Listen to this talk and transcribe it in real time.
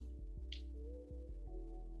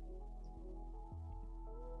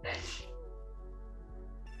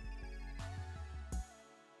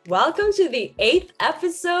Welcome to the 8th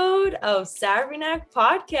episode of Sarvinak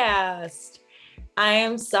Podcast. I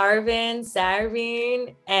am Sarvin,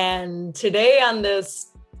 and today on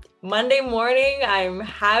this Monday morning, I'm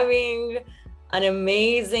having an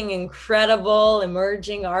amazing, incredible,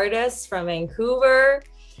 emerging artist from Vancouver,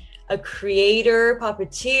 a creator,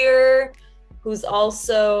 puppeteer, who's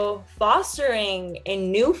also fostering a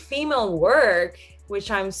new female work, which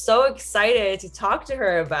I'm so excited to talk to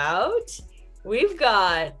her about. We've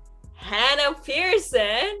got Hannah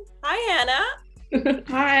Pearson. Hi, Hannah.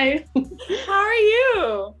 Hi. How are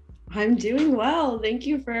you? I'm doing well. Thank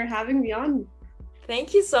you for having me on.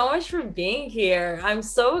 Thank you so much for being here. I'm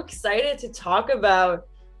so excited to talk about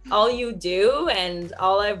all you do and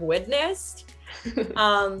all I've witnessed.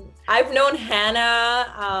 I've known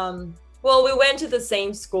Hannah. Well, we went to the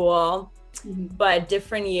same school, but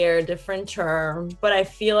different year, different term. But I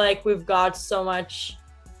feel like we've got so much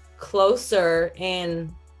closer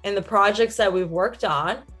in the projects that we've worked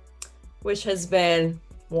on, which has been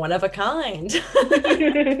one of a kind.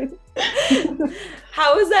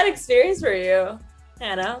 How was that experience for you,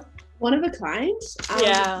 Hannah? One of a kind?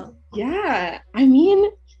 Yeah. I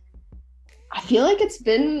mean, I feel like it's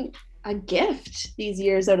been a gift these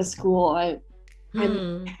years out of school.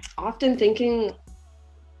 I'm often thinking,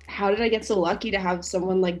 how did I get so lucky to have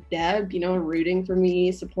someone like Deb, rooting for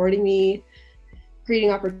me, supporting me,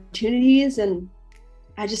 creating opportunities, and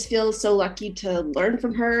I just feel so lucky to learn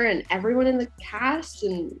from her and everyone in the cast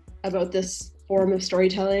and about this form of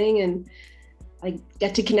storytelling, and I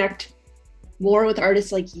get to connect more with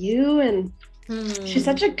artists like you, and she's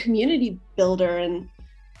such a community builder. And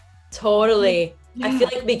totally. Yeah. I feel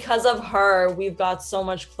like because of her, we've got so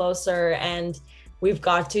much closer, and we've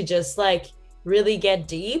got to just really get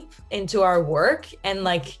deep into our work, and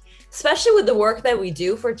especially with the work that we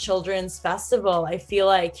do for Children's Festival, I feel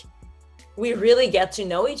like we really get to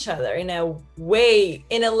know each other in a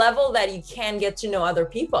level that you can get to know other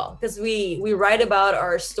people, because we write about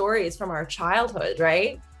our stories from our childhood,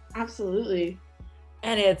 right? Absolutely.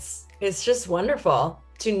 And it's just wonderful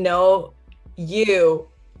to know you,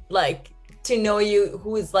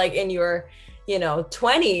 who is in your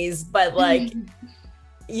 20s, but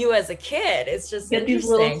you as a kid. It's just get these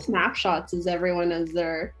little snapshots as everyone as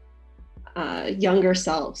their younger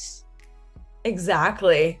selves.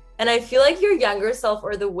 Exactly. And I feel like your younger self,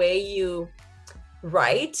 or the way you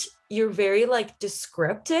write, you're very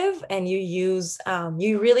descriptive, and you use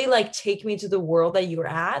you really take me to the world that you're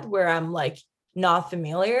at, where I'm not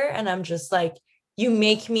familiar, and I'm just you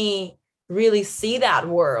make me really see that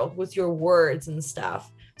world with your words and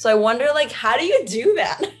stuff. So I wonder how do you do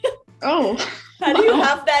that? Oh, how do you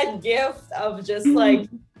have that gift of just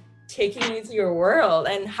taking me to your world?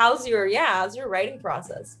 And how's your writing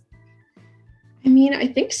process? I mean, I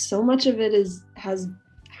think so much of it has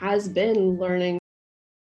been learning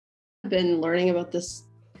about this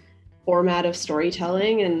format of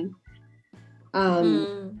storytelling, and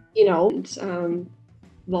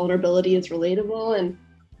vulnerability is relatable. And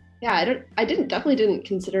I definitely didn't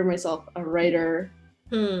consider myself a writer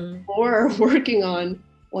or working on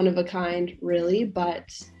One of a Kind, really, but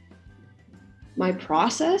my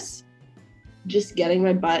process, just getting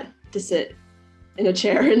my butt to sit in a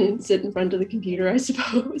chair and sit in front of the computer, I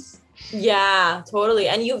suppose. Yeah, totally.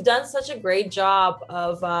 And you've done such a great job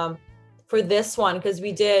of for this one, because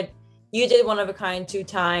you did One of a Kind 2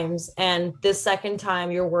 times, and this second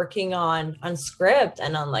time you're working on script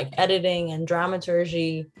and on editing and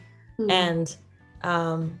dramaturgy. And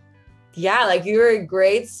you're a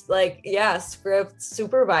great script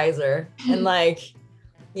supervisor. And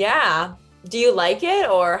do you like it,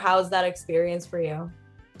 or how's that experience for you?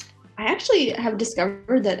 I actually have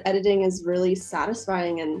discovered that editing is really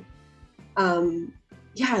satisfying, and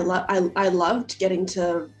I loved getting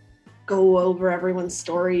to go over everyone's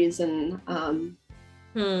stories, and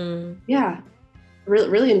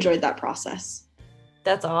really enjoyed that process.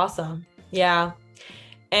 That's awesome. Yeah.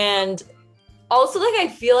 And also I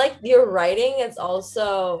feel like your writing is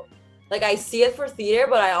also I see it for theater,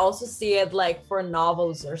 but I also see it for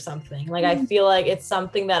novels or something. I feel like it's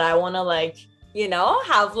something that I want to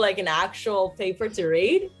have an actual paper to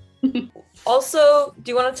read. Also,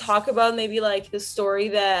 do you want to talk about maybe the story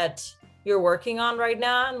that you're working on right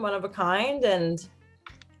now in One of a Kind? And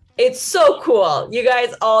it's so cool. You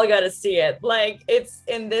guys all got to see it. It's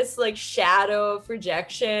in this shadow of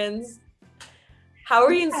projections. How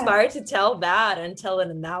are you inspired to tell that and tell it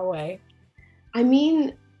in that way? I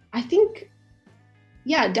mean, I think,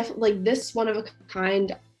 definitely this One of a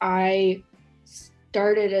Kind, I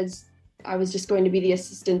started as I was just going to be the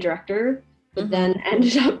assistant director, but then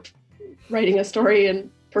ended up writing a story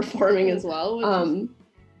and performing as well.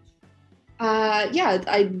 Yeah,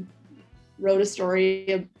 I wrote a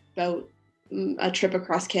story about a trip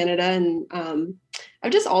across Canada, and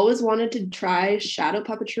I've just always wanted to try shadow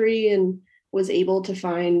puppetry, and was able to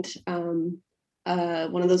find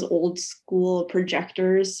one of those old school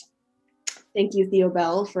projectors. Thank you, Theo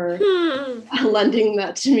Bell, for lending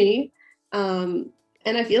that to me. And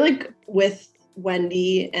I feel like with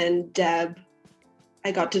Wendy and Deb,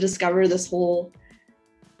 I got to discover this whole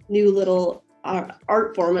new little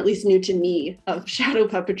art form, at least new to me, of shadow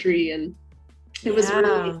puppetry, and it was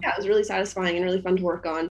really satisfying and really fun to work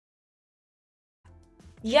on.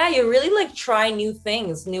 Yeah, you really like try new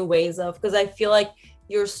things, new ways of, because I feel like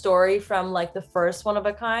your story from like the first one of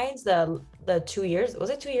a kind, the 2 years, was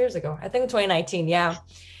it 2 years ago? I think 2019. Yeah.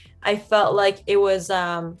 I felt like it was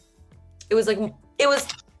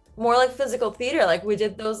more like physical theater. Like we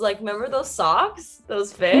did those, like, remember those socks,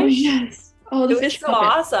 those fish? Oh yes. Oh, the It was fish so puppet.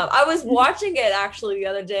 awesome. I was watching it actually the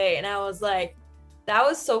other day and I was like, that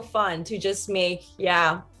was so fun to just make,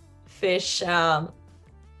 yeah, fish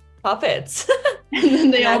puppets. And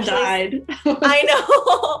then they And all actually, died. I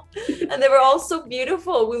know. And they were all so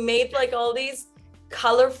beautiful. We made like all these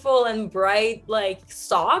colorful and bright like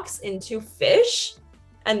socks into fish.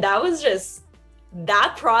 And that was just,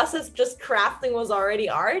 that process, just crafting was already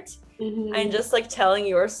art. Mhm. And just like telling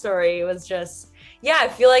your story was just, yeah, I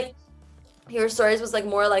feel like your stories was like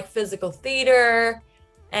more like physical theater.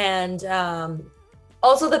 And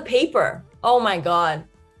also the paper. Oh my God.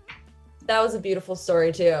 That was a beautiful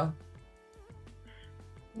story too.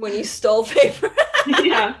 When you stole paper.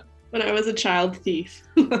 Yeah, when I was a child thief.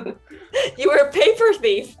 You were a paper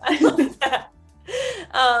thief. I love that.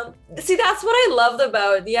 See, that's what I loved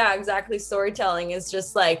about, yeah, exactly, storytelling is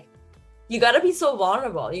just like, you got to be so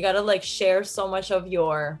vulnerable. You got to like share so much of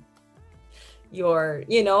your,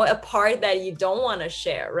 you know, a part that you don't want to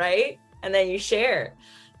share, right? And then you share.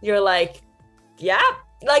 You're like, yeah,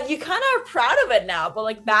 like you kind of are proud of it now, but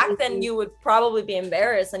like back then you would probably be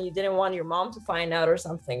embarrassed and you didn't want your mom to find out or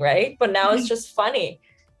something, right? But now it's just funny.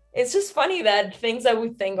 It's just funny that things that we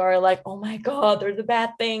think are like, oh my God, they're the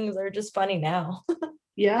bad things, are just funny now.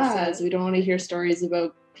 Yeah, so we don't want to hear stories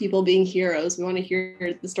about people being heroes. We want to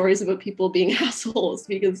hear the stories about people being assholes,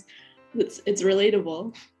 because it's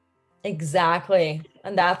relatable. Exactly.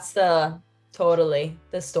 And that's totally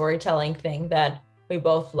the storytelling thing that we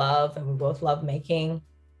both love and we both love making.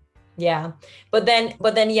 Yeah. But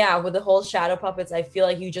then yeah, with the whole shadow puppets, I feel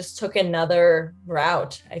like you just took another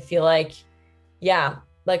route. I feel like, yeah,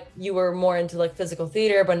 like you were more into like physical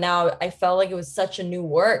theater, but now I felt like it was such a new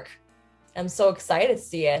work. I'm so excited to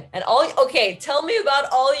see it. And okay, tell me about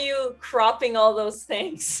all you cropping all those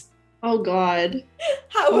things. Oh God.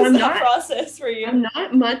 How was that process for you? I'm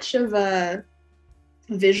not much of a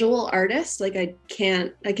visual artist. Like I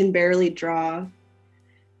can barely draw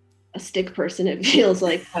a stick person, it feels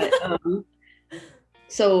like. But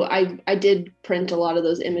so I did print a lot of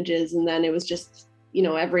those images, and then it was just, you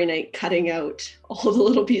know, every night cutting out all the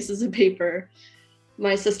little pieces of paper.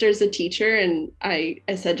 My sister's a teacher, and I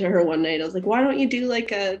said to her one night, I was like, why don't you do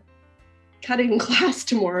like a cutting class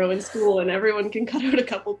tomorrow in school and everyone can cut out a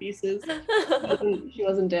couple pieces? She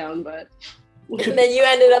wasn't down, but and then you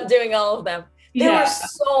ended up doing all of them. There yeah. were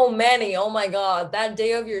so many. Oh my God. That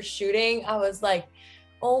day of your shooting, I was like,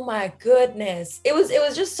 oh my goodness. It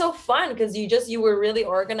was just so fun because you were really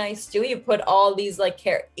organized too. You put all these like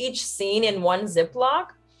each scene in one Ziploc.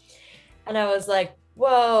 And I was like,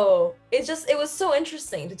 whoa. It was so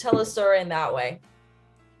interesting to tell a story in that way.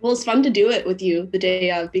 Well, it's fun to do it with you the day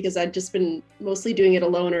of, because I'd just been mostly doing it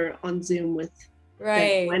alone or on Zoom with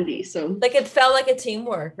Wendy. So like it felt like a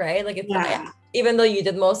teamwork, right? Like even though you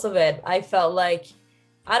did most of it, I felt like,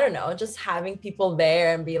 I don't know, just having people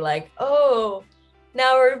there and be like, oh,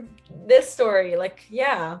 now we're this story. Like,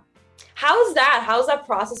 yeah. How's that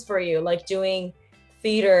process for you? Like doing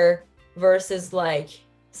theater versus like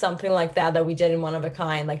something like that we did in One of a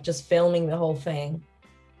Kind, like just filming the whole thing.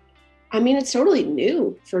 I mean, it's totally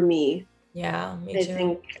new for me. Yeah, me too. I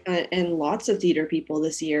think, and lots of theater people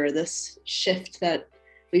this year, this shift that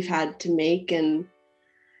we've had to make and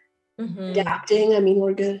adapting. I mean,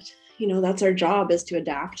 we're good. You know, that's our job, is to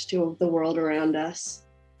adapt to the world around us.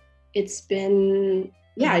 It's been,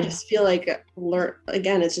 I just feel like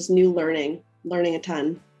again, it's just new learning a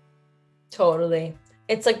ton. Totally.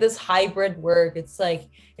 It's like this hybrid work. It's like,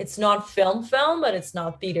 it's not film, but it's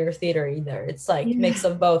not theater either. It's like mix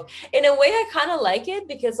of both. In a way, I kind of like it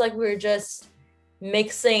because like we're just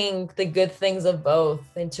mixing the good things of both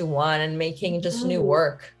into one and making just new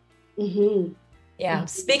work. Yeah.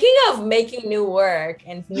 Speaking of making new work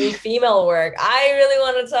and new female work, I really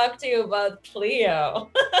want to talk to you about Cleo.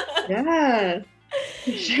 Yeah,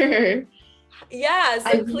 sure. Yeah,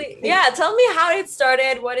 so yeah, tell me how it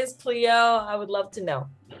started. What is Clio? I would love to know.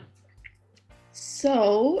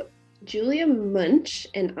 So Julia Munch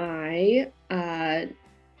and I,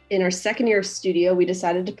 in our second year of studio, we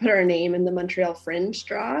decided to put our name in the Montreal Fringe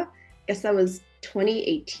draw. I guess that was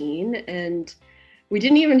 2018, and we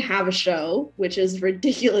didn't even have a show, which is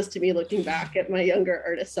ridiculous to me looking back at my younger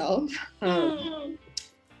artist self.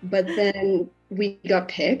 But then we got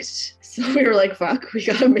picked, so we were like, fuck, we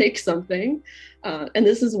gotta make something. And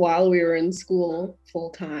this is while we were in school full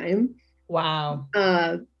time. Wow.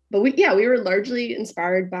 But we were largely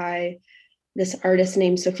inspired by this artist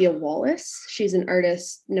named Sophia Wallace. She's an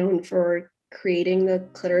artist known for creating the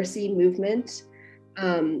cliteracy movement,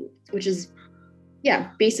 which is,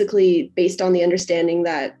 basically based on the understanding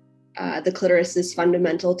that the clitoris is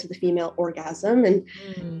fundamental to the female orgasm. And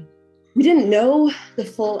we didn't know the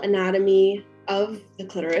full anatomy of the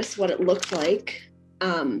clitoris, what it looked like.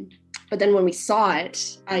 But then when we saw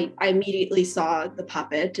it, I immediately saw the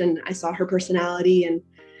puppet and I saw her personality. And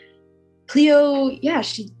Clio,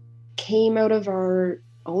 she came out of our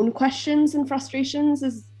own questions and frustrations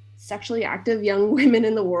as sexually active young women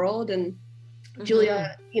in the world. And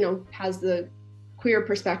Julia, has the queer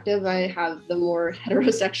perspective. I have the more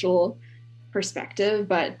heterosexual perspective.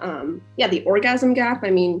 But the orgasm gap,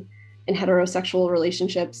 in heterosexual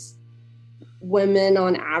relationships, women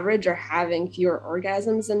on average are having fewer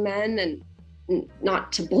orgasms than men, and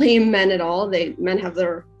not to blame men at all. Men have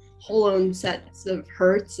their whole own sets of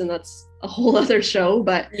hurts, and that's a whole other show.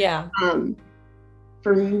 But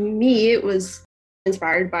for me, it was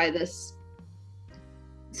inspired by this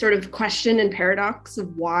sort of question and paradox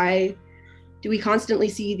of why do we constantly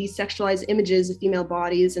see these sexualized images of female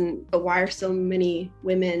bodies, but why are so many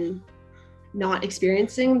women not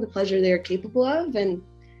experiencing the pleasure they are capable of? And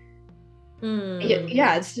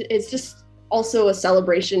it's just also a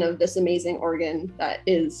celebration of this amazing organ that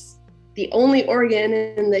is the only organ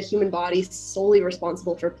in the human body solely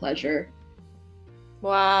responsible for pleasure.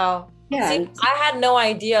 Wow. Yeah. See, I had no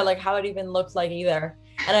idea how it even looked like either.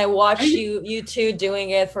 And I watched you two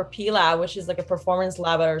doing it for P-Lab, which is like a performance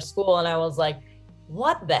lab at our school. And I was like,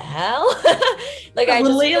 what the hell? A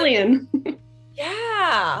little alien.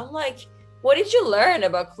 Yeah. I'm like, what did you learn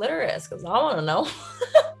about clitoris? Because I want to know.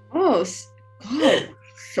 Oh, God.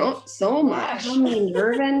 So much. How many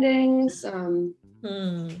nerve endings?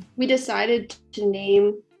 We decided to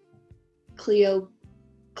name Clio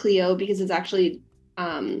because it's actually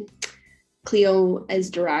Clio is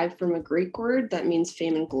derived from a Greek word that means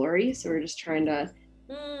fame and glory. So we're just trying to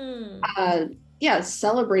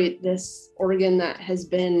celebrate this organ that has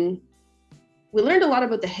been. We learned a lot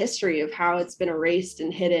about the history of how it's been erased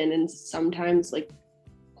and hidden, and sometimes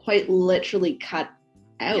quite literally cut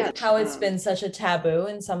out. Yeah, how it's been such a taboo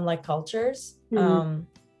in some how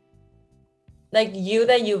you've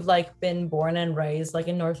been born and raised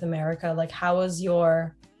in North America, how was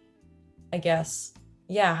your,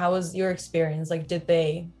 how was your experience? Did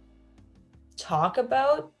they talk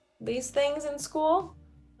about these things in school?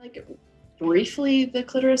 Briefly, the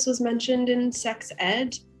clitoris was mentioned in sex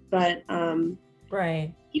ed, but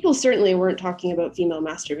right, people certainly weren't talking about female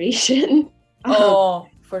masturbation. Oh,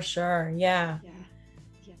 for sure. Yeah.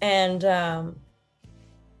 And and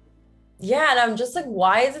I'm just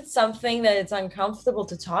why is it something that it's uncomfortable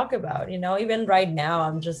to talk about? Even right now,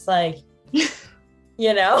 I'm just but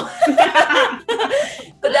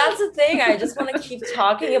that's the thing. I just want to keep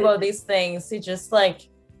talking about these things to just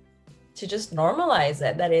normalize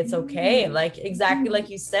it, that it's okay. Exactly like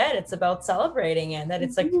you said, it's about celebrating it, that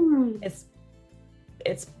it's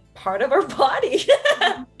it's part of our body.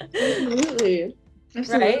 Absolutely.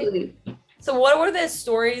 Right? So what were the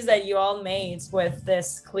stories that you all made with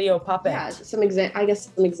this Clio puppet? Yeah, some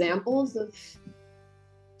examples of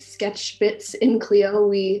sketch bits in Clio.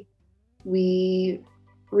 We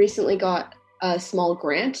recently got a small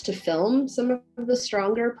grant to film some of the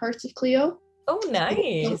stronger parts of Clio. Oh,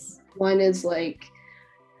 nice. One is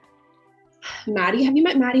Maddie. Have you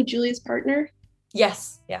met Maddie, Julia's partner?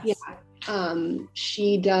 Yes. Yeah.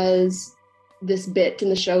 She does this bit in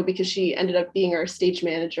the show because she ended up being our stage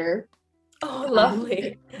manager. Oh,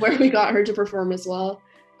 lovely. Where we got her to perform as well.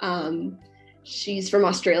 She's from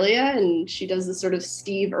Australia, and she does this sort of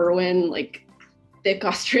Steve Irwin, thick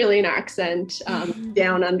Australian accent,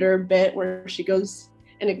 down under bit where she goes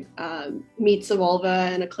and meets a vulva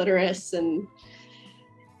and a clitoris, and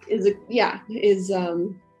is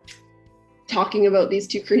talking about these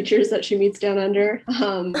two creatures that she meets down under.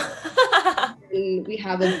 And we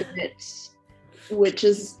have a bit which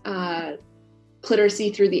is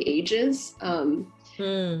Cliteracy Through the Ages. And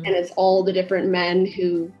it's all the different men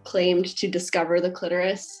who claimed to discover the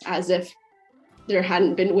clitoris, as if there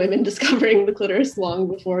hadn't been women discovering the clitoris long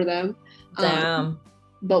before them. Damn.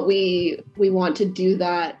 But we want to do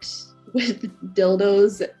that with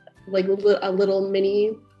dildos, like a little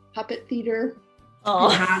mini puppet theater.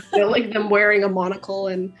 Oh. Like them wearing a monocle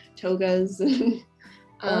and togas. And,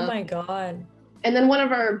 Oh my God. And then one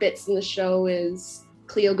of our bits in the show is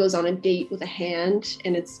Cleo goes on a date with a hand,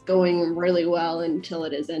 and it's going really well until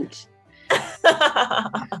it isn't.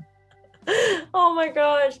 Oh my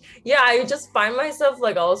gosh. Yeah, I just find myself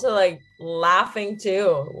like also like laughing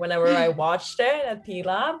too whenever I watched it at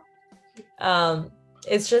P-Lab.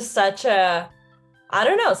 It's just such a, I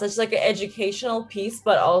don't know, such like an educational piece,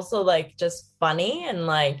 but also like just funny and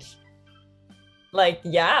like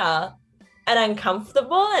yeah, and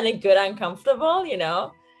uncomfortable, and a good uncomfortable, you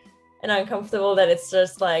know, and uncomfortable that it's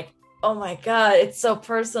just like, oh my God, it's so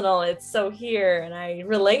personal, it's so here, and I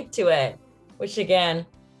relate to it, which again,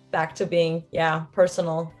 back to being, yeah,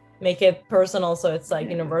 personal, make it personal so it's like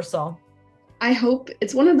universal. I hope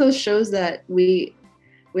it's one of those shows that we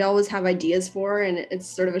always have ideas for, and it's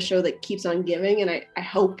sort of a show that keeps on giving, and I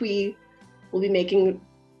hope we will be making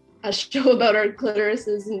a show about our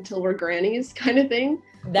clitorises until we're grannies kind of thing.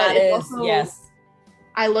 That is also, yes.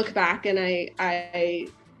 I look back and I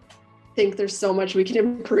think there's so much we can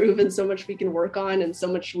improve and so much we can work on and so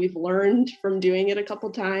much we've learned from doing it a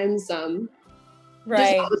couple times. Right.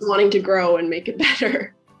 Just always wanting to grow and make it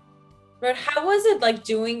better. But how was it like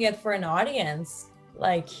doing it for an audience?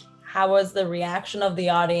 Like, how was the reaction of the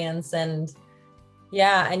audience? And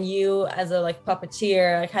yeah, and you as a like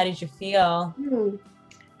puppeteer, like how did you feel?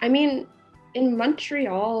 I mean, in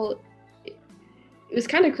Montreal, it was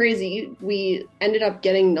kind of crazy. We ended up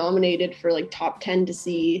getting nominated for like top 10 to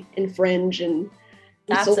see in Fringe, and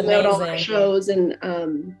we sold out all our shows, and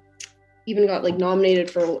even got like nominated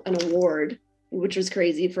for an award, which was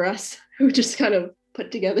crazy for us who just kind of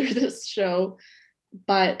put together this show.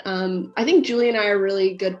 But I think Julie and I are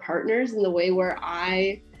really good partners in the way where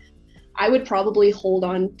I would probably hold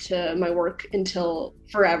on to my work until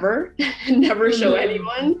forever and never show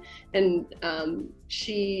anyone. And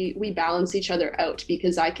we balance each other out,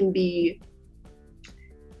 because I can be,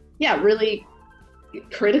 really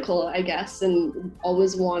critical, I guess, and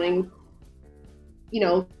always wanting,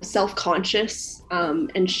 self-conscious.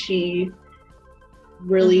 And she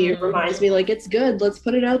really reminds me like, it's good, let's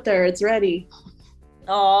put it out there, it's ready.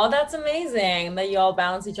 Oh, that's amazing that you all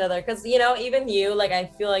balance each other, because even you, like, I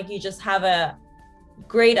feel like you just have a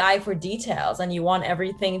great eye for details, and you want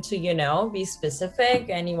everything to be specific,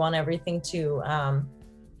 and you want everything to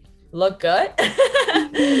look good.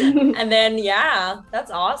 And then that's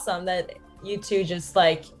awesome that you two just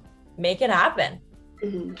like make it happen.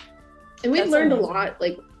 And we've learned amazing. A lot,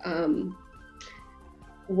 like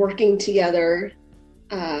working together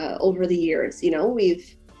over the years.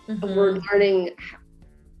 We're learning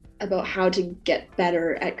about how to get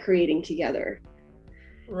better at creating together.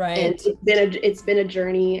 Right. And it's been a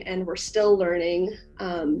journey, and we're still learning.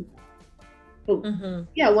 But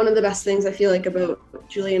one of the best things I feel like about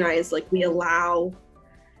Julie and I is like we allow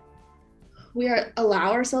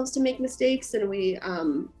ourselves to make mistakes, and we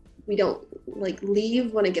don't like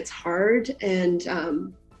leave when it gets hard.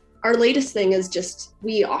 And our latest thing is just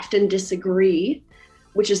we often disagree,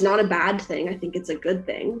 which is not a bad thing. I think it's a good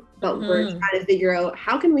thing, but we're trying to figure out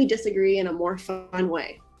how can we disagree in a more fun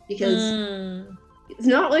way, because it's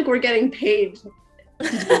not like we're getting paid.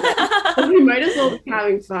 We might as well be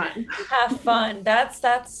having fun. Have fun. That's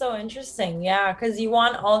so interesting. Yeah, because you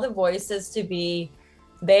want all the voices to be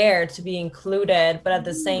there, to be included, but at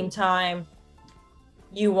the same time,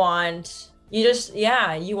 you want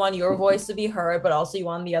your voice to be heard, but also you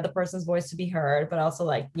want the other person's voice to be heard, but also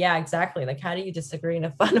like, yeah, exactly. Like, how do you disagree in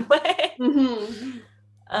a fun way?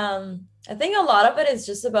 I think a lot of it is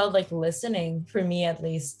just about like listening, for me at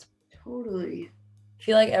least. Totally. I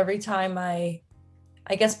feel like every time I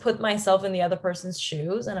guess put myself in the other person's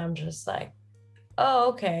shoes, and I'm just like, oh,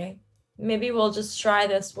 okay, maybe we'll just try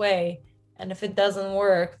this way. And if it doesn't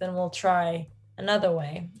work, then we'll try another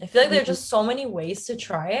way. I feel like there's just so many ways to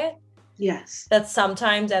try it. Yes. That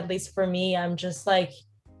sometimes, at least for me, I'm just like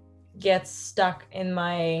get stuck in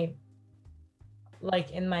my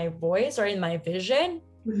voice or in my vision.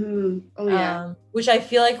 Oh yeah. Which I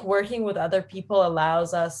feel like working with other people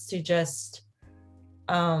allows us to just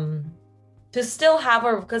to still have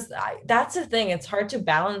because that's the thing, it's hard to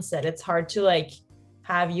balance it. It's hard to like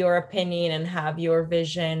have your opinion and have your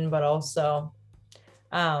vision, but also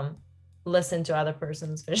listen to other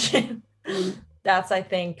person's vision. I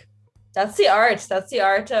think that's the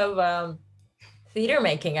art of theater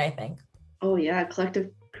making, I think. Oh yeah, collective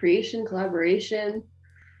creation, collaboration,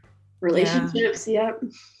 relationships. Yep.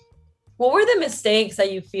 What were the mistakes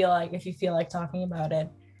that you feel like, if you feel like talking about it,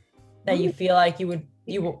 that you feel like you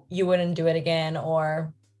wouldn't do it again,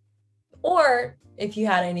 or if you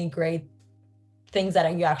had any great things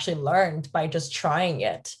that you actually learned by just trying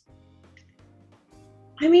it?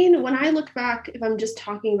 I mean, when I look back, if I'm just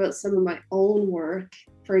talking about some of my own work,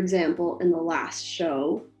 for example, in the last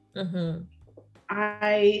show,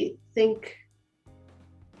 I think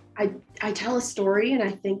I tell a story, and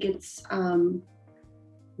I think it's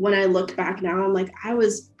when I look back now, I'm like, I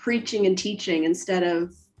was preaching and teaching instead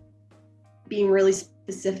of being really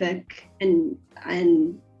specific, and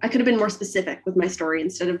I could have been more specific with my story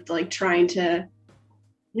instead of like trying to.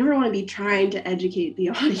 You never want to be trying to educate the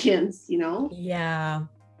audience, you know? Yeah.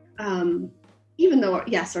 Even though,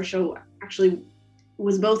 yes, our show actually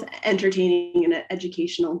was both entertaining and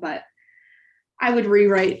educational, but I would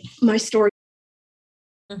rewrite my story.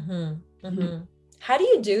 How do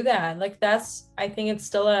you do that? Like, I think it's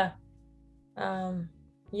still a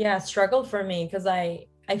struggle for me, because I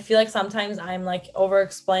feel like sometimes I'm like over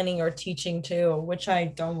explaining or teaching too, which I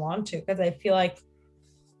don't want to, because I feel like,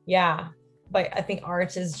 but I think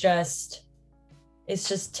art is just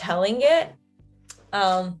telling it.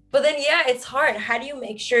 But then it's hard. How do you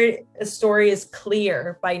make sure a story is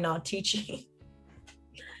clear by not teaching?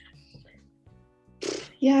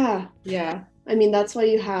 Yeah. I mean, that's why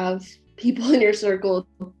you have people in your circle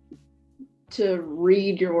to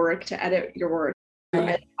read your work, to edit your work.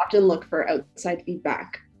 I often look for outside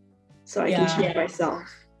feedback so I can check myself.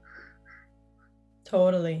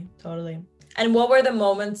 Totally. And what were the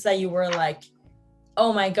moments that you were like,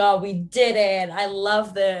 oh my God, we did it, I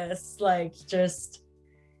love this, like, just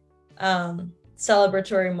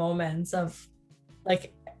celebratory moments of,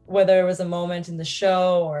 like, whether it was a moment in the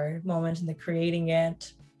show or a moment in the creating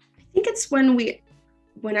it? I think it's when we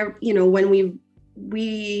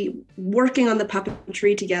working on the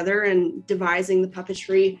puppetry together and devising the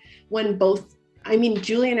puppetry, when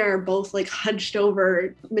Julie and I are both like hunched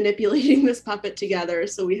over manipulating this puppet together,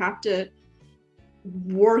 so we have to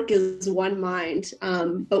work as one mind.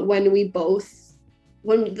 But when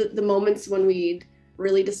the moments when we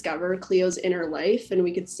really discover Cleo's inner life and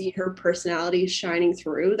we could see her personality shining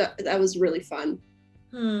through, that was really fun.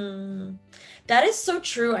 That is so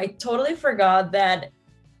true. I totally forgot that,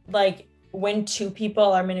 like, when two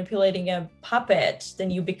people are manipulating a puppet, then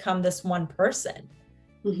you become this one person.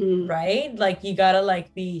 Right? Like, you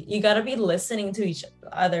gotta be listening to each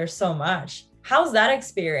other so much. How's that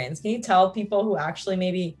experience? Can you tell people who actually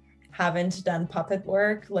maybe haven't done puppet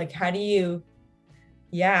work, like, how do you?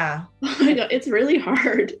 Oh my God, it's really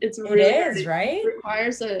hard. It is, right? It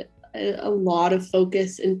requires a lot of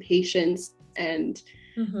focus and patience and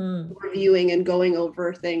reviewing and going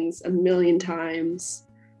over things a million times.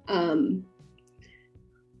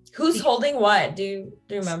 Who's holding what? Do you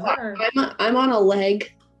remember? So I'm on a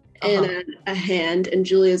leg and a hand, and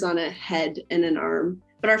Julia's on a head and an arm.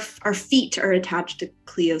 But our feet are attached to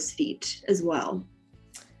Cleo's feet as well.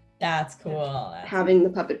 That's cool. Having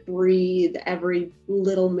the puppet breathe, every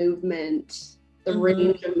little movement, the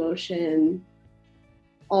range of motion,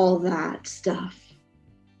 all that stuff.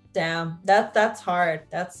 Damn, that's hard.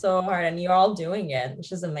 That's so hard. And you're all doing it,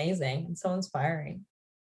 which is amazing and so inspiring.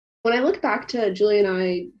 When I look back to Julie and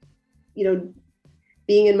I,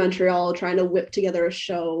 being in Montreal, trying to whip together a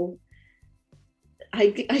show,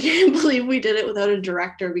 I can't believe we did it without a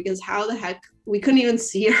director, because how the heck, we couldn't even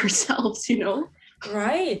see ourselves,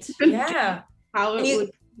 Right. Yeah. How the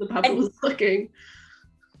puppet was looking.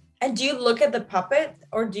 And do you look at the puppet,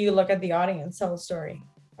 or do you look at the audience tell the story?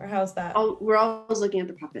 Or how's that? We're always looking at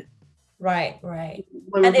the puppet. Right.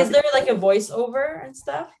 And is there like a voiceover and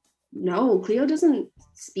stuff? No, Cleo doesn't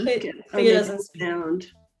speak. Cleo doesn't speak. Sound.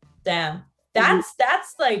 Damn.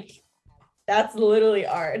 That's literally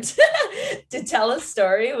art. To tell a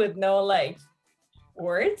story with no like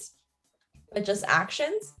words, but just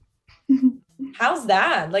actions. How's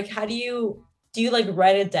that? Like, how do you like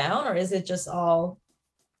write it down, or is it just all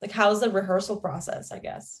like, how's the rehearsal process, I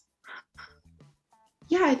guess?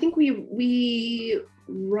 Yeah, I think we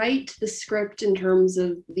write the script in terms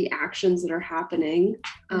of the actions that are happening.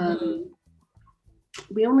 How do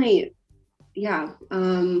we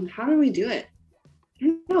do it?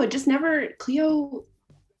 No, it just never, Cleo,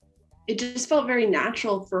 it just felt very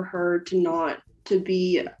natural for her to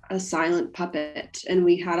be a silent puppet, and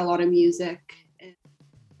we had a lot of music.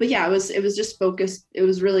 But yeah, it was just focused. It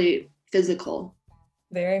was really physical.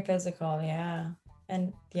 Very physical, yeah.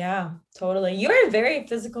 And yeah, totally. You're a very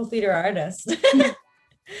physical theater artist.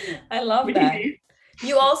 I love that.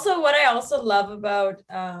 You also, what I also love about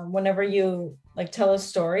whenever you like tell a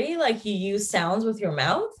story, like you use sounds with your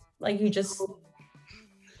mouth, like you just,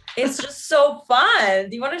 It's just so fun.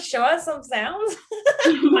 Do you want to show us some sounds?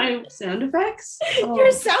 My sound effects?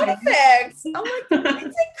 Your sound effects. I'm like,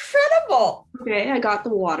 it's incredible. Okay, I got the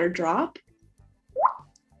water drop.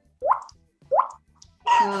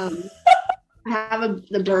 I have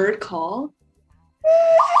the bird call.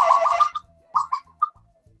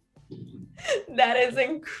 That is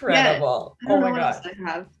incredible. Yeah, oh my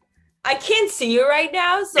god. I can't see you right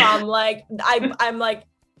now, so I'm like, I'm like,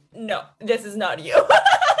 no, this is not you.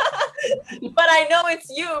 But I know it's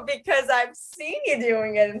you because I've seen you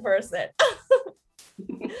doing it in person.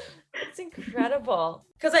 It's incredible.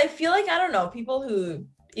 Because I feel like, I don't know, people who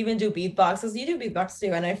even do beatboxes, you do beatbox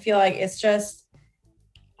too, and I feel like it's just,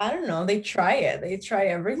 I don't know, they try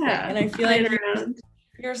everything. Yeah, and I feel like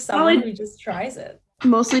you're someone who just tries it.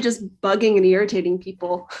 Mostly just bugging and irritating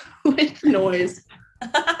people with noise.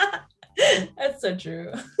 That's so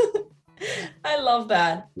true. I love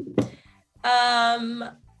that.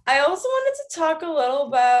 I also wanted to talk a little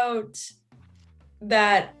about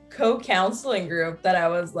that co-counseling group that I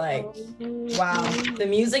was like, wow, the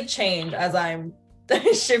music changed as I'm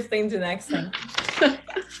shifting to the next thing.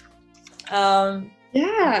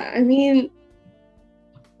 Yeah, I mean,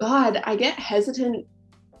 God, I get hesitant.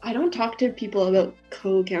 I don't talk to people about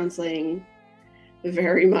co-counseling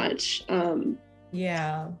very much.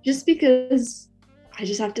 Yeah. Just because I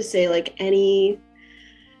just have to say, like, any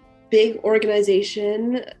big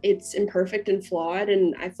organization, it's imperfect and flawed,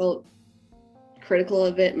 and I felt critical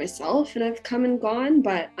of it myself, and I've come and gone.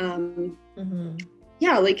 But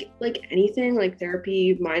yeah, like anything, like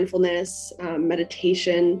therapy, mindfulness,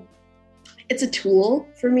 meditation, it's a tool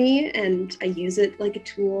for me, and I use it like a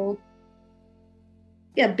tool.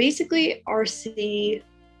 Yeah, basically RC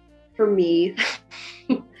for me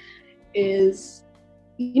is,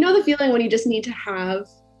 you know, the feeling when you just need to have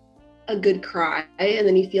a good cry and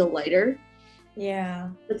then you feel lighter. Yeah,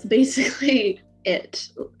 that's basically it.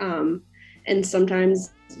 And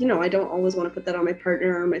sometimes, you know, I don't always want to put that on my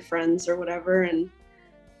partner or my friends or whatever, and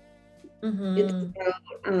it's about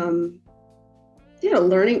you know,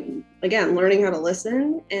 learning how to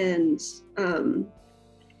listen. And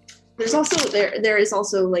there's also there is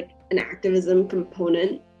also like an activism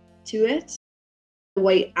component to it, the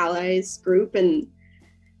White Allies group, and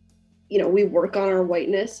you know, we work on our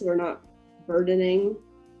whiteness. We're not burdening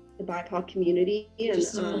the BIPOC community, and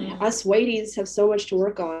us whiteys have so much to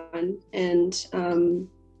work on, and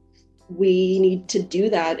we need to do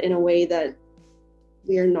that in a way that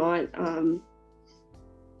we are not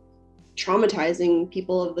traumatizing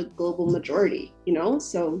people of the global majority, you know.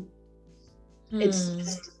 So it's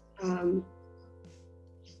just,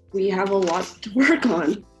 we have a lot to work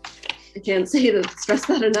on. I can't stress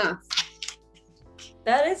that enough.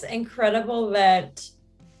 That is incredible that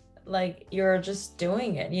like you're just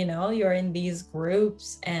doing it, you know, you're in these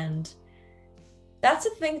groups, and that's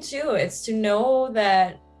the thing too. It's to know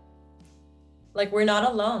that like we're not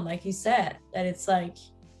alone, like you said, that it's like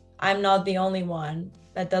I'm not the only one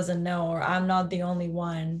that doesn't know, or I'm not the only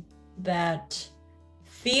one that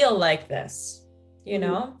feel like this, you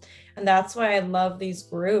know. And that's why I love these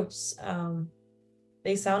groups.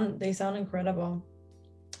 They sound incredible.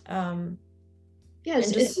 Yeah,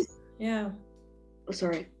 yeah. Oh,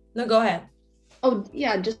 sorry. No, go ahead. Oh,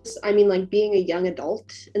 yeah, just, I mean, like being a young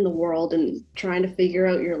adult in the world and trying to figure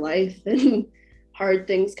out your life and hard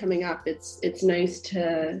things coming up. It's nice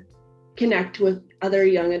to connect with other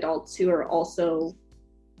young adults who are also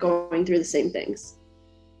going through the same things.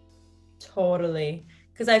 Totally.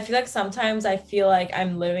 Because I feel like sometimes I feel like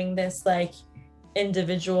I'm living this like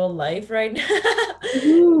individual life right now.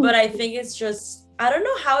 But I think it's just, I don't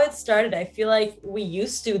know how it started. I feel like we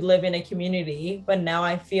used to live in a community, but now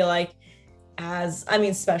I feel like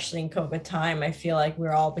especially in COVID time, I feel like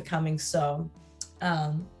we're all becoming so,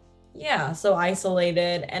 so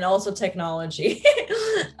isolated, and also technology.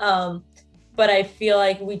 But I feel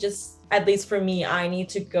like we just, at least for me, I need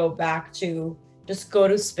to go back to just go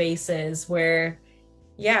to spaces where,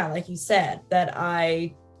 like you said, that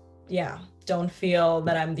I, don't feel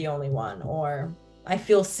that I'm the only one, or I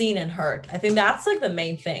feel seen and heard. I think that's like the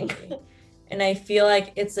main thing. And I feel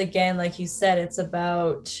like it's, again, like you said, it's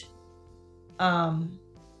about, that's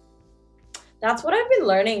what I've been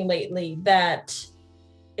learning lately, that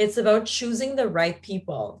it's about choosing the right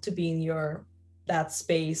people to be in that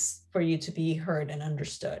space for you to be heard and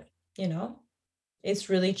understood, you know. It's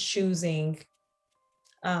really choosing,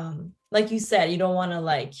 like you said, you don't want to,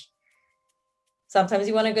 like, sometimes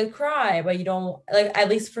you want a good cry, but you don't, like, at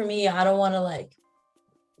least for me, I don't want to, like,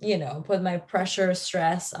 you know, put my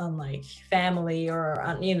stress on like family, or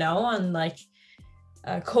on, you know, on like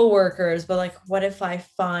co-workers. But like, what if I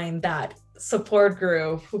find that support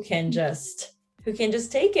group who can just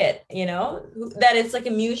take it, that it's like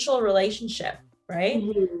a mutual relationship, right?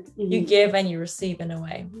 You give and you receive in a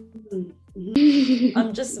way.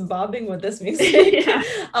 I'm just bobbing with this music. Yeah.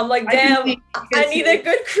 I'm like, damn, I need a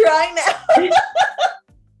good cry now.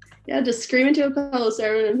 Yeah, just scream into a pillow,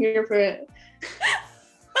 Sarah. I'm here for it.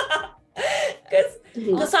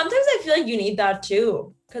 Because sometimes I feel like you need that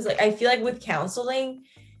too. Because like I feel like with counseling,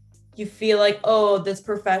 you feel like, oh, this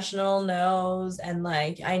professional knows, and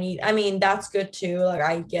like I mean, that's good too. Like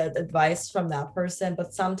I get advice from that person,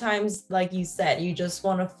 but sometimes, like you said, you just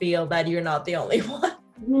want to feel that you're not the only one.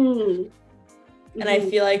 And I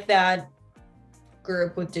feel like that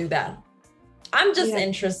group would do that. I'm just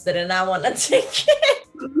interested and I want to take it.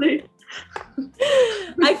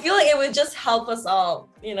 I feel like it would just help us all,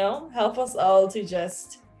 to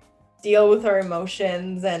just deal with our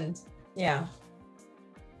emotions. And yeah,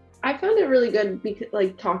 I found it really good because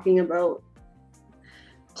like talking about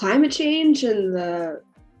climate change and the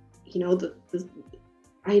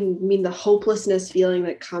hopelessness feeling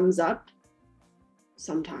that comes up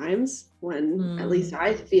sometimes when at least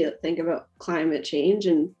I think about climate change,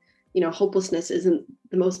 and hopelessness isn't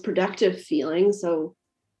the most productive feeling. So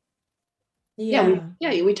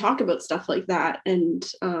we talk about stuff like that, and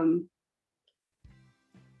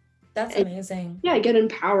that's amazing. I get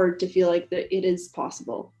empowered to feel like that it is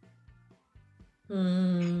possible.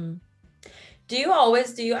 Do you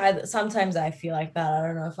sometimes I feel like that. I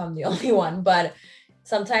don't know if I'm the only one, but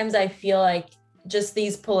sometimes I feel like just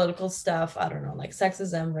these political stuff, I don't know, like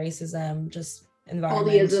sexism, racism, just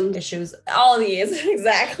environment issues, all these,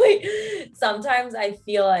 exactly. Sometimes I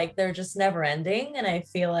feel like they're just never ending, and I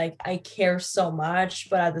feel like I care so much,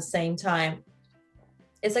 but at the same time,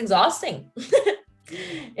 it's exhausting.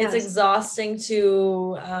 It's exhausting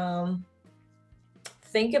to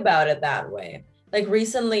think about it that way. Like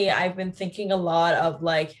recently, I've been thinking a lot of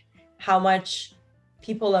like how much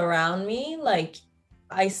people around me, like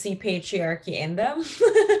I see patriarchy in them.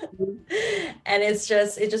 And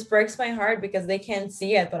it just breaks my heart because they can't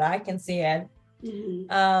see it, but I can see it.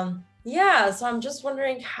 So I'm just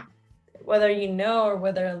wondering whether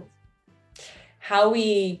or how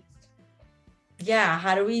do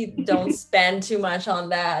we don't spend too much on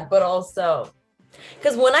that, but also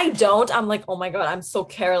because when I don't, I'm like, oh my God, I'm so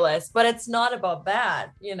careless, but it's not about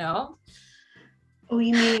that, Oh,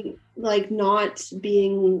 you mean like not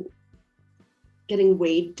getting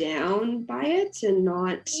weighed down by it and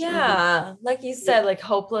not like you said, like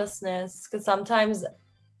hopelessness, because sometimes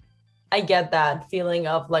I get that feeling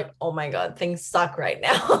of like, oh my God, things suck right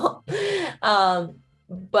now.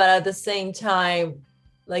 But at the same time,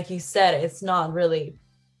 like you said, it's not really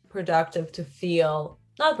productive to feel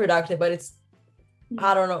not productive, but it's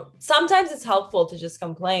I don't know, sometimes it's helpful to just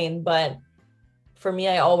complain, but for me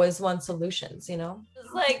I always want solutions,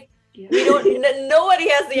 it's like we don't nobody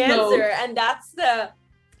has the answer. And that's the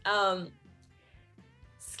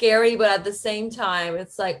scary, but at the same time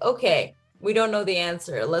it's like, okay, we don't know the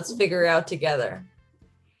answer, let's figure it out together.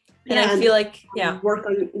 And I feel like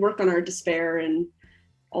work on our despair and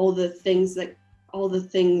all the things that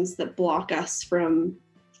block us from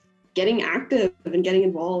getting active and getting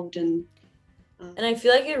involved. And I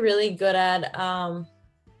feel like you're really good at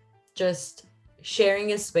just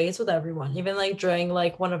sharing a space with everyone, even like during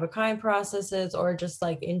like one-of-a-kind processes or just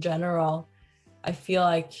like in general. I feel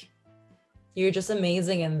like you're just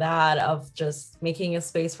amazing in that, of just making a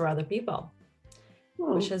space for other people,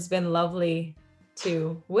 which has been lovely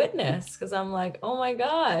to witness, because I'm like, oh my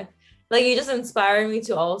God, like you just inspire me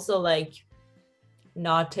to also like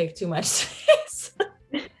not take too much space.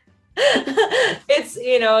 It's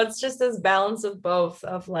it's just this balance of both,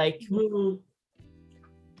 of like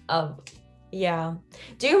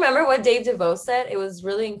do you remember what Dave DeVoe said? It was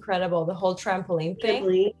really incredible, the whole trampoline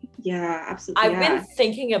thing. Yeah, absolutely. I've been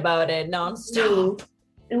thinking about it nonstop.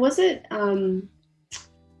 And was it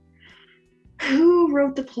who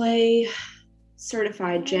wrote the play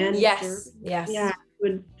Certified? Jen? Yes. Yeah, who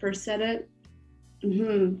had first said it.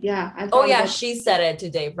 She said it to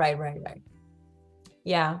Dave. Right.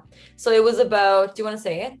 Yeah. So it was about, do you want to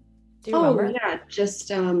say it? Do you remember? Yeah,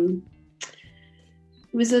 just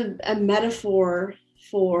it was a metaphor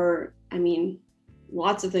for,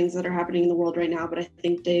 lots of things that are happening in the world right now, but I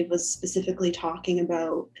think Dave was specifically talking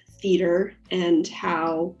about theater and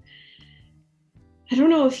how, I don't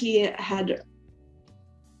know if he had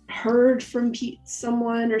heard from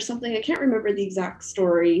someone or something, I can't remember the exact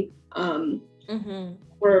story,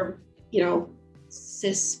 where,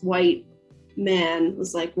 cis white man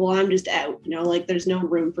was like, well, I'm just out, like there's no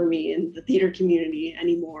room for me in the theater community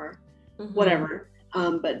anymore, whatever.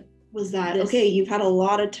 But was that, okay, you've had a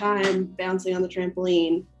lot of time bouncing on the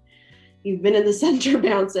trampoline. You've been in the center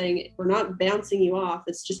bouncing. We're not bouncing you off.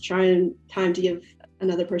 It's just time to give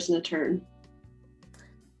another person a turn.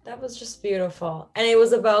 That was just beautiful. And it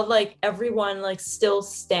was about like everyone like still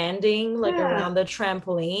standing like around the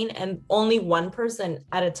trampoline, and only one person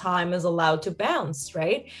at a time is allowed to bounce,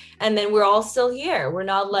 right? And then we're all still here. We're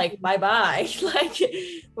not like bye-bye. Like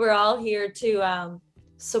we're all here to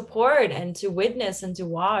support and to witness and to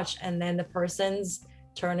watch. And then the person's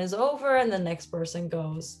turn is over and the next person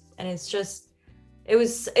goes. And it's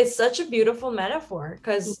such a beautiful metaphor,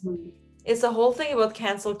 because it's the whole thing about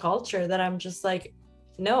cancel culture that I'm just like,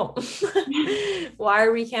 no. Why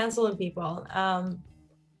are we canceling people?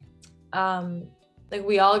 Like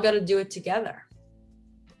we all got to do it together.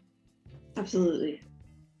 Absolutely.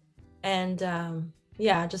 And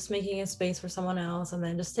yeah, just making a space for someone else and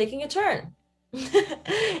then just taking a turn.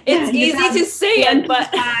 It's easy to say it,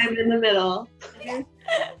 but time in the middle.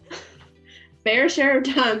 Fair share of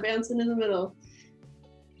time bouncing in the middle.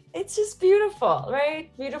 It's just beautiful,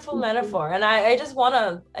 right? Beautiful metaphor. And I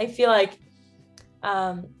feel like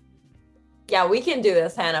yeah, we can do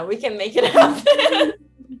this, Hannah. We can make it happen.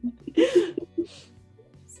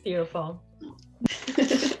 It's beautiful.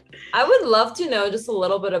 I would love to know just a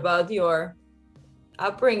little bit about your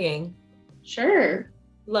upbringing. Sure.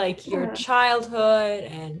 Like your childhood,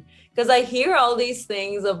 and because I hear all these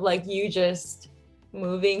things of like you just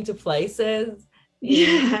moving to places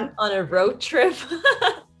on a road trip.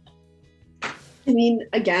 I mean,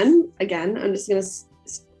 again, I'm just gonna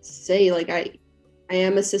say, like, I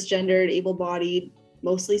am a cisgendered, able-bodied,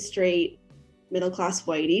 mostly straight, middle-class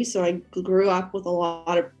whitey, so I grew up with a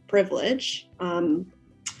lot of privilege. I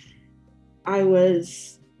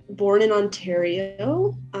was born in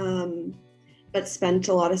Ontario, but spent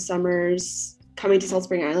a lot of summers coming to Salt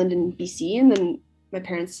Spring Island in BC, and then my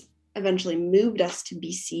parents eventually moved us to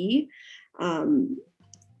BC. I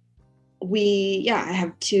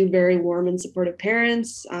have two very warm and supportive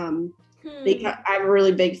parents. I have a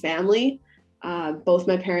really big family. Both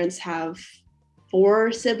my parents have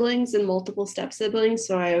 4 siblings and multiple step siblings.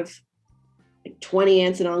 So I have like 20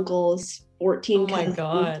 aunts and uncles, 14 cousins.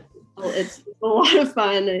 Oh my God. It's a lot of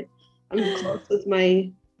fun. I'm close with my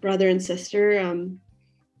brother and sister.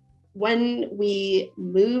 When we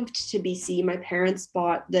moved to BC, my parents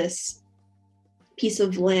bought this piece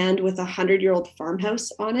of land with a 100-year-old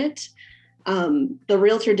farmhouse on it. The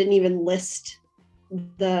realtor didn't even list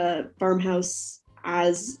the farmhouse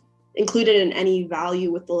as included in any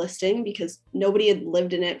value with the listing because nobody had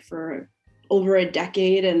lived in it for over a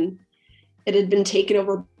decade, and it had been taken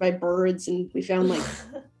over by birds, and we found like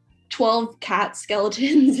 12 cat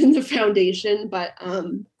skeletons in the foundation. But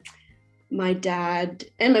my dad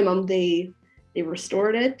and my mom, they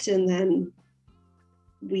restored it, and then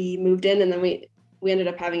we moved in, and then we ended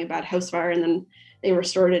up having a bad house fire, and then they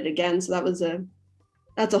restored it again. So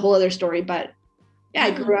that's a whole other story. But yeah,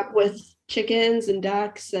 I grew up with chickens and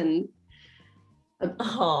ducks and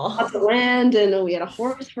lots of land, and we had a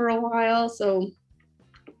horse for a while. So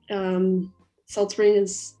Salt Spring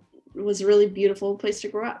was a really beautiful place to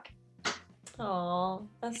grow up. Oh,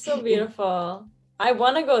 that's so beautiful. I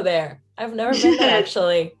want to go there. I've never been there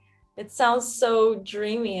actually. It sounds so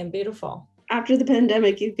dreamy and beautiful. After the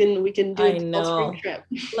pandemic, we can do a Salt Spring trip.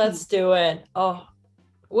 Let's do it. Oh,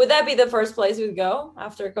 would that be the first place we'd go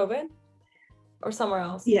after COVID, or somewhere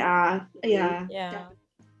else? Yeah.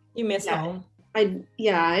 You miss home. I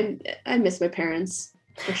miss my parents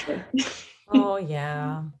for sure. Oh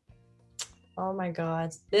yeah. Oh my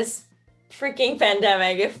God. This freaking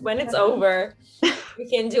pandemic, when it's over, we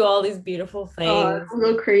can do all these beautiful things.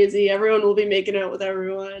 Real crazy. Everyone will be making out with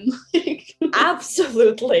everyone.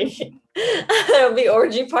 Absolutely. There'll be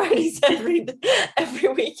orgy parties every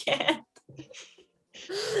weekend.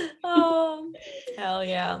 Oh, hell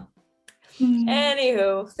yeah.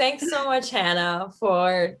 Anywho, thanks so much, Hannah,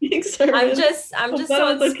 for I'm just so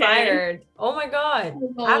inspired. Okay. Oh my God.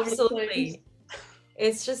 Absolutely.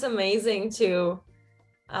 It's just amazing to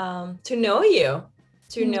know you,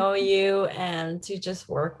 and to just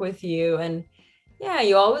work with you. And yeah,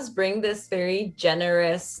 you always bring this very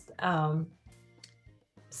generous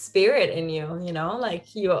spirit in you, like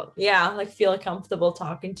feel comfortable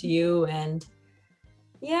talking to you. And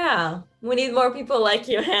yeah, we need more people like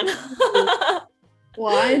you, Hannah.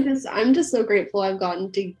 Well, I'm just so grateful I've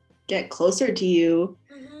gotten to get closer to you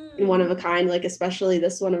in One of a Kind, like especially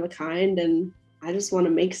this One of a Kind. And I just want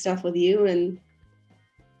to make stuff with you and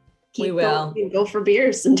we will go for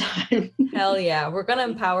beers sometime. Hell yeah. We're going to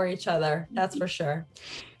empower each other. That's for sure.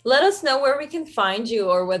 Let us know where we can find you,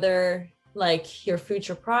 or whether like your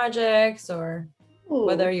future projects or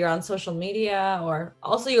whether you're on social media or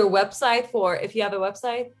also your website for if you have a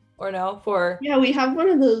website or no for. Yeah, we have one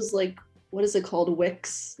of those like, what is it called,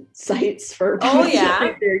 Wix sites for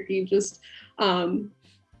patriarchy. Just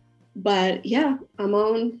but yeah, I'm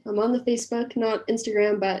on the Facebook, not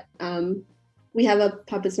Instagram, but we have a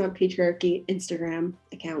Puppets Not Patriarchy Instagram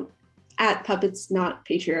account at Puppets Not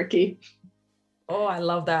Patriarchy. Oh, I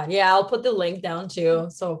love that. Yeah, I'll put the link down too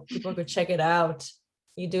so people could check it out.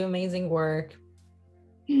 You do amazing work.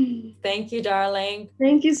 Thank you, darling.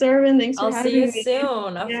 Thank you, Sarvan. Thanks for having me. I'll see you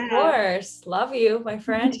soon. Of course. Love you, my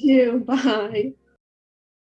friend. You too. Bye.